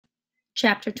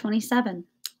Chapter 27,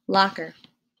 Locker.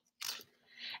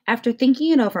 After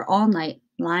thinking it over all night,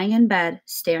 lying in bed,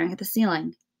 staring at the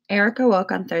ceiling, Eric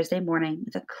awoke on Thursday morning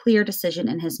with a clear decision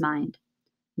in his mind.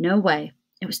 No way.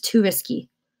 It was too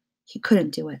risky. He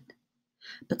couldn't do it.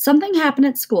 But something happened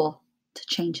at school to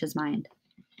change his mind.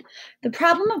 The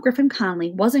problem of Griffin Conley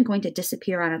wasn't going to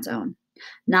disappear on its own,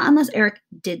 not unless Eric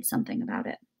did something about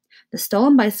it. The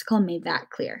stolen bicycle made that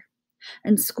clear.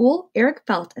 In school, Eric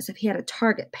felt as if he had a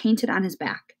target painted on his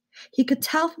back. He could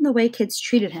tell from the way kids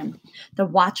treated him, the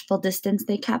watchful distance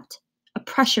they kept. A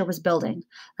pressure was building,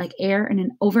 like air in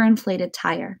an overinflated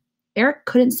tire. Eric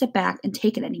couldn't sit back and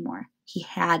take it anymore. He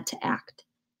had to act.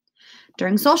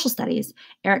 During social studies,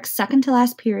 Eric's second to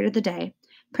last period of the day,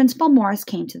 Principal Morris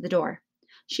came to the door.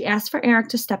 She asked for Eric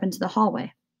to step into the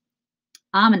hallway.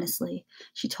 Ominously,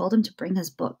 she told him to bring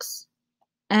his books.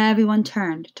 Everyone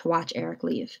turned to watch Eric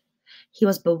leave. He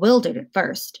was bewildered at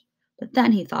first, but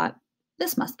then he thought,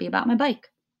 this must be about my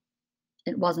bike.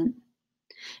 It wasn't.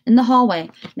 In the hallway,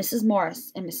 Mrs.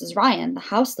 Morris and Mrs. Ryan, the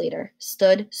house leader,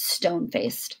 stood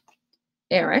stone-faced.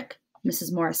 Eric,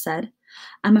 Mrs. Morris said,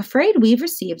 I'm afraid we've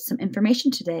received some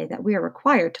information today that we are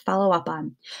required to follow up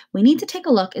on. We need to take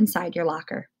a look inside your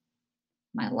locker.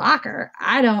 My locker?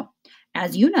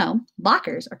 As you know,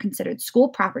 lockers are considered school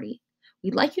property.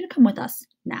 We'd like you to come with us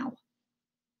now.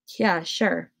 Yeah,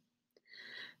 sure.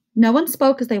 No one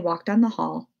spoke as they walked down the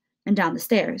hall and down the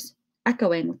stairs,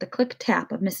 echoing with the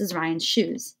click-tap of Mrs. Ryan's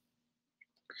shoes.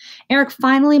 Eric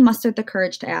finally mustered the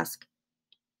courage to ask,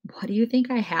 What do you think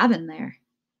I have in there?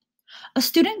 A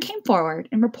student came forward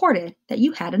and reported that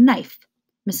you had a knife,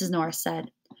 Mrs. Norris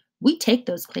said. We take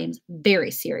those claims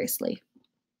very seriously.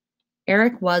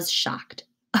 Eric was shocked.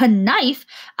 A knife?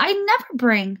 I never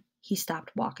bring... He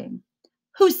stopped walking.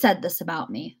 Who said this about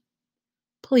me?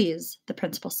 Please, the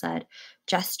principal said,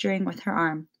 gesturing with her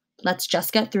arm. Let's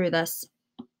just get through this.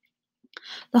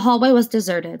 The hallway was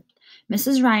deserted.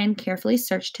 Mrs. Ryan carefully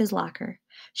searched his locker.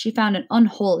 She found an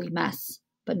unholy mess,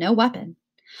 but no weapon.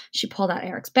 She pulled out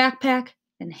Eric's backpack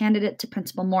and handed it to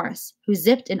Principal Morris, who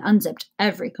zipped and unzipped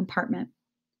every compartment.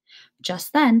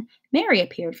 Just then, Mary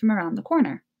appeared from around the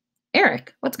corner.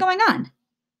 Eric, what's going on?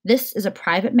 This is a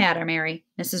private matter, Mary,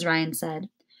 Mrs. Ryan said,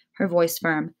 her voice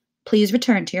firm. Please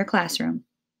return to your classroom.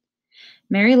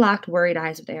 Mary locked worried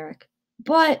eyes with Eric.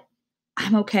 But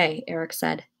I'm okay, Eric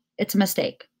said. It's a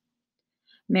mistake.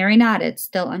 Mary nodded,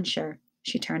 still unsure.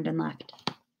 She turned and left.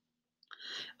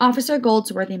 Officer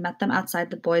Goldsworthy met them outside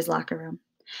the boys' locker room.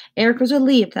 Eric was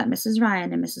relieved that Mrs.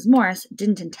 Ryan and Mrs. Morris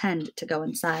didn't intend to go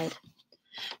inside.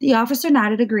 The officer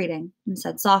nodded a greeting and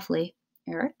said softly,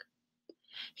 Eric?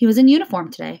 He was in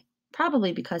uniform today,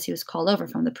 probably because he was called over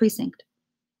from the precinct.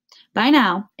 By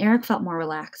now, Eric felt more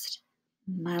relaxed.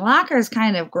 My locker is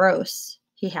kind of gross,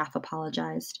 he half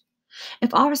apologized.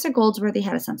 If Officer Goldsworthy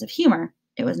had a sense of humor,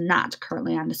 it was not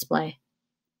currently on display.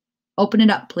 Open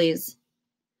it up, please.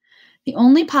 The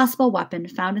only possible weapon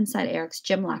found inside Eric's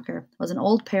gym locker was an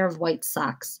old pair of white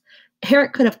socks.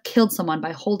 Eric could have killed someone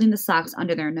by holding the socks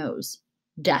under their nose.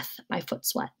 Death by foot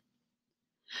sweat.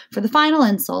 For the final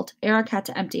insult, Eric had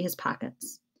to empty his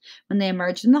pockets. When they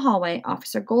emerged in the hallway,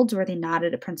 Officer Goldsworthy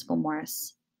nodded at Principal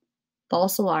Morris.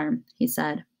 False alarm, he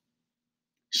said.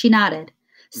 She nodded,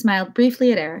 smiled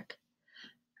briefly at Eric.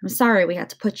 I'm sorry we had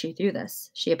to put you through this,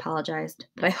 she apologized,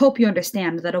 but I hope you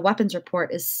understand that a weapons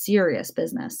report is serious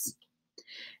business.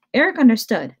 Eric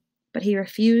understood, but he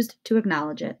refused to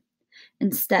acknowledge it.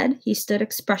 Instead, he stood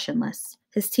expressionless,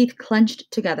 his teeth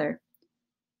clenched together.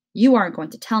 You aren't going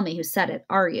to tell me who said it,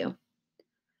 are you?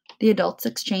 The adults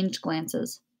exchanged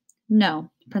glances.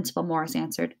 No, Principal Morris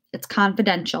answered. It's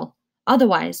confidential.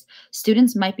 Otherwise,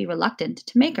 students might be reluctant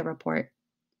to make a report.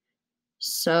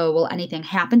 So, will anything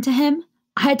happen to him?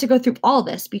 I had to go through all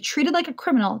this, be treated like a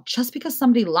criminal just because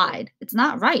somebody lied. It's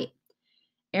not right.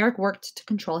 Eric worked to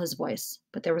control his voice,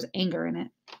 but there was anger in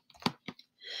it.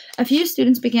 A few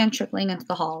students began trickling into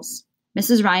the halls.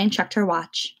 Mrs. Ryan checked her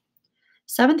watch.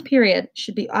 7th period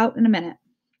should be out in a minute.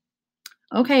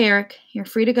 Okay, Eric, you're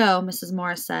free to go, Mrs.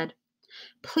 Morris said.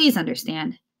 Please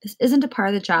understand, this isn't a part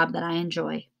of the job that I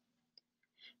enjoy.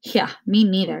 Yeah, me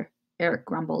neither, Eric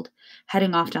grumbled,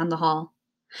 heading off down the hall.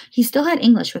 He still had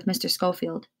English with Mr.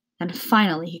 Schofield, and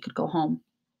finally he could go home.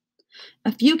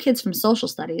 A few kids from social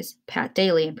studies, Pat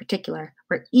Daly in particular,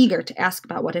 were eager to ask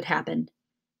about what had happened.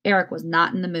 Eric was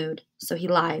not in the mood, so he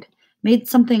lied, made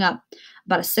something up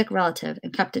about a sick relative,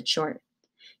 and kept it short.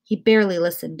 He barely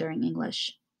listened during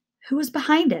English. Who was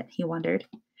behind it, he wondered.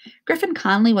 Griffin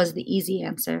Conley was the easy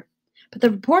answer, but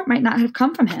the report might not have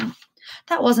come from him.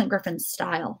 That wasn't Griffin's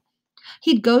style.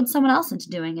 He'd goad someone else into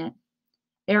doing it.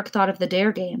 Eric thought of the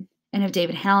Dare game and of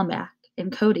David Hallenbach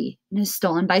and Cody and his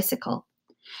stolen bicycle.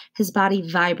 His body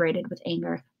vibrated with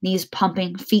anger, knees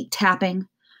pumping, feet tapping.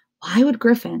 Why would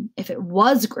Griffin, if it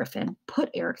was Griffin, put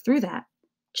Eric through that?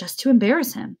 Just to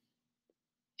embarrass him.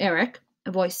 Eric,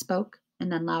 a voice spoke,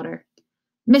 and then louder.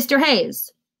 Mr.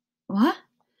 Hayes. What?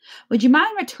 Would you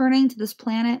mind returning to this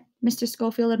planet? Mr.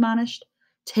 Schofield admonished.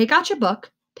 Take out your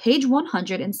book, page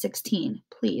 116,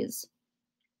 please.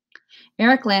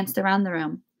 Eric glanced around the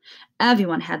room.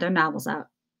 Everyone had their novels out.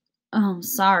 Oh,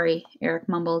 sorry, Eric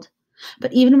mumbled.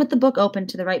 But even with the book open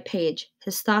to the right page,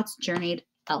 his thoughts journeyed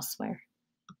elsewhere.